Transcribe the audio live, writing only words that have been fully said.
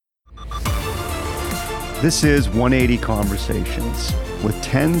This is 180 Conversations, with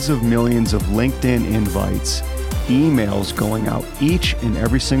tens of millions of LinkedIn invites, emails going out each and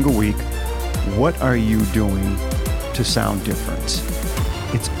every single week. What are you doing to sound different?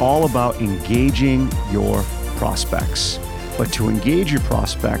 It's all about engaging your prospects. But to engage your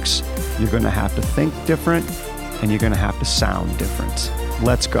prospects, you're going to have to think different and you're going to have to sound different.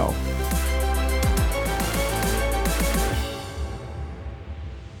 Let's go.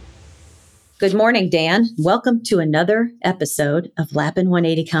 Good morning, Dan. Welcome to another episode of Lappin'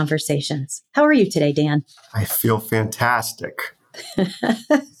 180 Conversations. How are you today, Dan? I feel fantastic.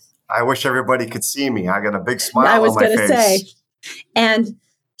 I wish everybody could see me. I got a big smile on my face. I was going to say, and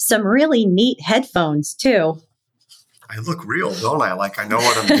some really neat headphones, too. I look real, don't I? Like I know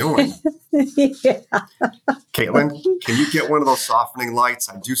what I'm doing. Yeah. Caitlin, can you get one of those softening lights?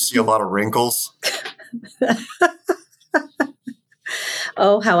 I do see a lot of wrinkles.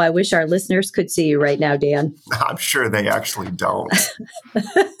 Oh, how I wish our listeners could see you right now, Dan. I'm sure they actually don't.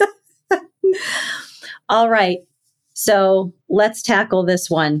 All right. So let's tackle this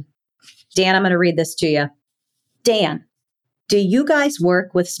one. Dan, I'm going to read this to you. Dan, do you guys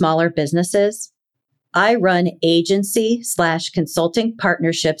work with smaller businesses? I run agency/consulting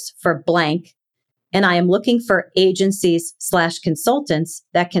partnerships for blank, and I am looking for agencies/consultants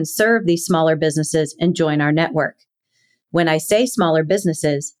that can serve these smaller businesses and join our network. When I say smaller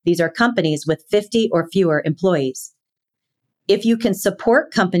businesses, these are companies with 50 or fewer employees. If you can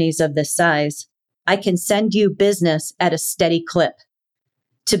support companies of this size, I can send you business at a steady clip.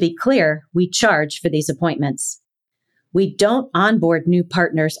 To be clear, we charge for these appointments. We don't onboard new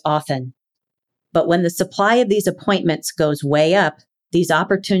partners often, but when the supply of these appointments goes way up, these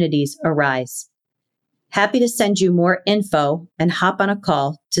opportunities arise. Happy to send you more info and hop on a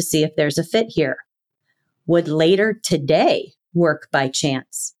call to see if there's a fit here. Would later today work by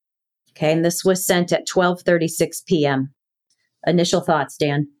chance? Okay, and this was sent at 12:36 p.m. Initial thoughts,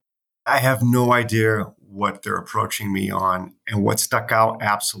 Dan? I have no idea what they're approaching me on. And what stuck out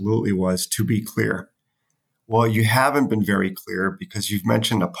absolutely was, to be clear. Well, you haven't been very clear because you've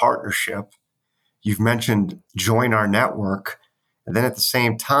mentioned a partnership. You've mentioned join our network. And then at the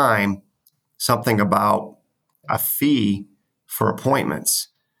same time, something about a fee for appointments.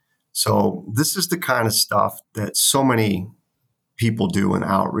 So this is the kind of stuff that so many people do in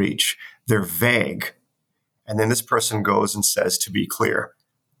outreach. They're vague. And then this person goes and says, to be clear.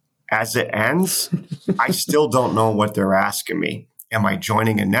 As it ends, I still don't know what they're asking me. Am I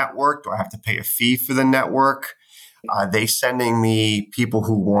joining a network? Do I have to pay a fee for the network? Are they sending me people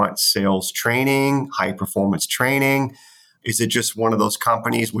who want sales training, high performance training? Is it just one of those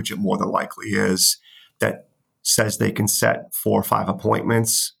companies, which it more than likely is, that says they can set 4 or 5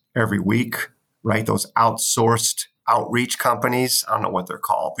 appointments every week, right? Those outsourced outreach companies. I don't know what they're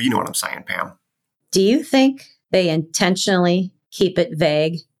called, but you know what I'm saying, Pam. Do you think they intentionally keep it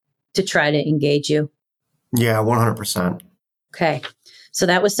vague to try to engage you? Yeah, 100%. Okay. So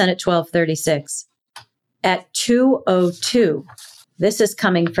that was sent at 12:36. At 2:02, this is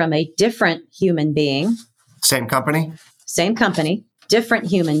coming from a different human being. Same company? Same company, different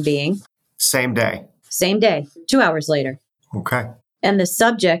human being. Same day? Same day, 2 hours later. Okay. And the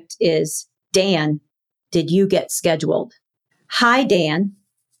subject is, Dan, did you get scheduled? Hi, Dan.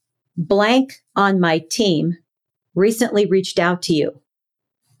 Blank on my team recently reached out to you,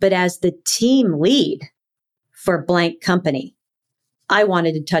 but as the team lead for blank company, I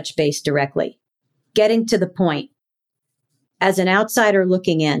wanted to touch base directly. Getting to the point, as an outsider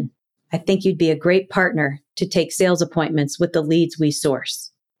looking in, I think you'd be a great partner to take sales appointments with the leads we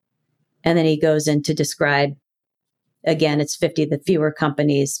source. And then he goes in to describe, again, it's 50 the fewer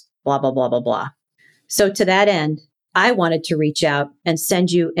companies, blah, blah, blah, blah, blah. So to that end, I wanted to reach out and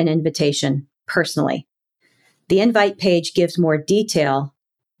send you an invitation personally. The invite page gives more detail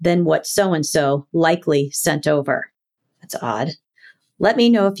than what so-and-so likely sent over. That's odd. Let me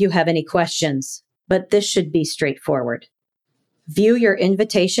know if you have any questions, but this should be straightforward. View your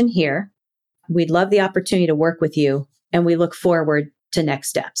invitation here. We'd love the opportunity to work with you, and we look forward to next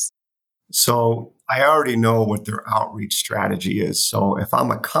steps. So I already know what their outreach strategy is. So if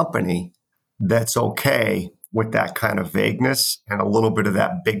I'm a company that's okay with that kind of vagueness and a little bit of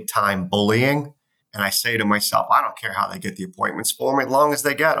that big time bullying, and I say to myself, I don't care how they get the appointments for me, as long as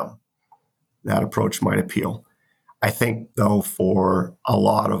they get them, that approach might appeal. I think, though, for a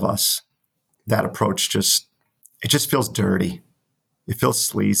lot of us, that approach just feels dirty. It feels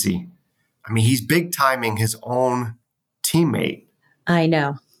sleazy. I mean, he's big timing his own teammate. I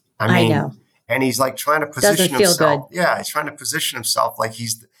know. I know. And he's like trying to position Doesn't feel himself. good. Yeah, he's trying to position himself like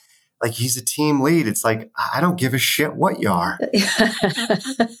he's like he's a team lead. It's like, I don't give a shit what you are.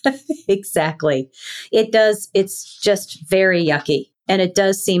 Exactly. It does. It's just very yucky. And it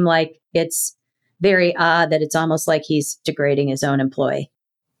does seem like it's very odd that it's almost like he's degrading his own employee.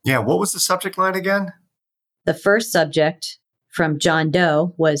 Yeah. What was the subject line again? The first subject from John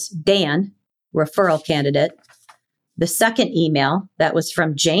Doe was Dan, referral candidate. The second email that was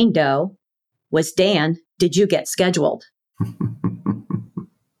from Jane Doe was, Dan, did you get scheduled?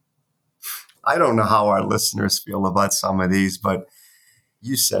 I don't know how our listeners feel about some of these, but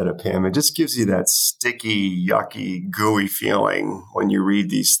you said it, Pam. It just gives you that sticky, yucky, gooey feeling when you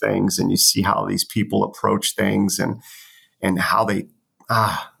read these things and you see how these people approach things and how they,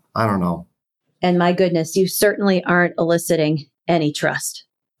 I don't know. And my goodness, you certainly aren't eliciting any trust.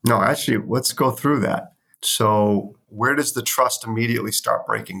 No, actually, let's go through that. So where does the trust immediately start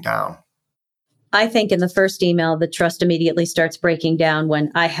breaking down? I think in the first email, the trust immediately starts breaking down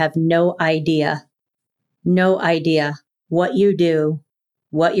when I have no idea what you do,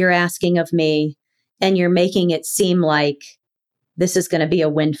 what you're asking of me, and you're making it seem like this is going to be a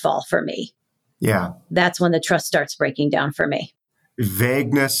windfall for me. Yeah. That's when the trust starts breaking down for me.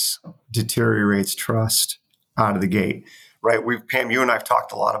 Vagueness deteriorates trust out of the gate, right? Pam, you and I have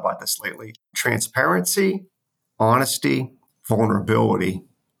talked a lot about this lately. Transparency, honesty, vulnerability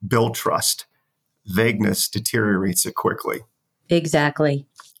build trust. Vagueness deteriorates it quickly. Exactly.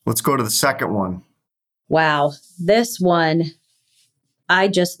 Let's go to the second one. Wow. This one, I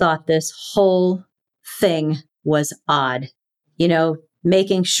just thought this whole thing was odd.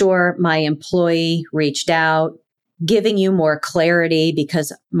 Making sure my employee reached out, giving you more clarity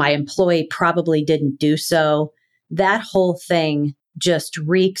because my employee probably didn't do so. That whole thing just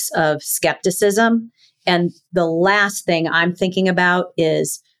reeks of skepticism. And the last thing I'm thinking about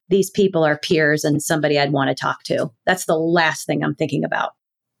is these people are peers and somebody I'd want to talk to. That's the last thing I'm thinking about.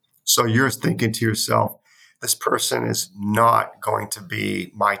 So you're thinking to yourself, this person is not going to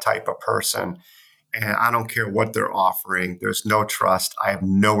be my type of person. And I don't care what they're offering. There's no trust. I have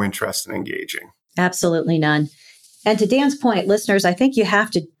no interest in engaging. Absolutely none. And to Dan's point, listeners, I think you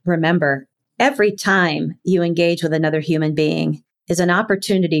have to remember every time you engage with another human being is an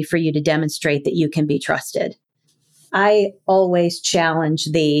opportunity for you to demonstrate that you can be trusted. I always challenge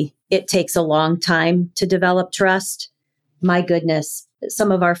it takes a long time to develop trust. My goodness,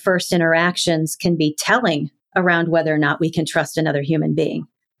 some of our first interactions can be telling around whether or not we can trust another human being.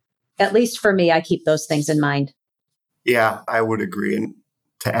 At least for me, I keep those things in mind. Yeah, I would agree. And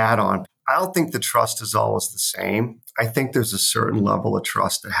to add on, I don't think the trust is always the same. I think there's a certain level of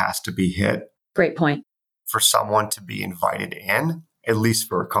trust that has to be hit. Great point. For someone to be invited in, at least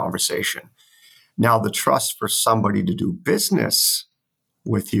for a conversation. Now, the trust for somebody to do business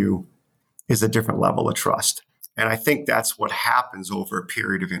with you is a different level of trust. And I think that's what happens over a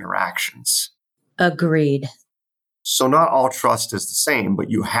period of interactions. Agreed. So not all trust is the same, but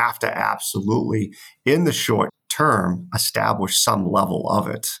you have to absolutely, in the short term, establish some level of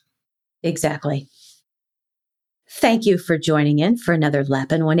it. Exactly. Thank you for joining in for another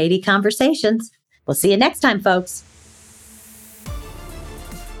Lapin 180 Conversations. We'll see you next time, folks.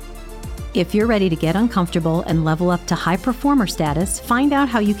 If you're ready to get uncomfortable and level up to high performer status, find out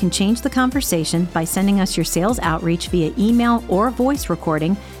how you can change the conversation by sending us your sales outreach via email or voice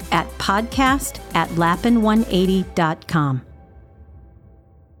recording at podcast@lapin180.com.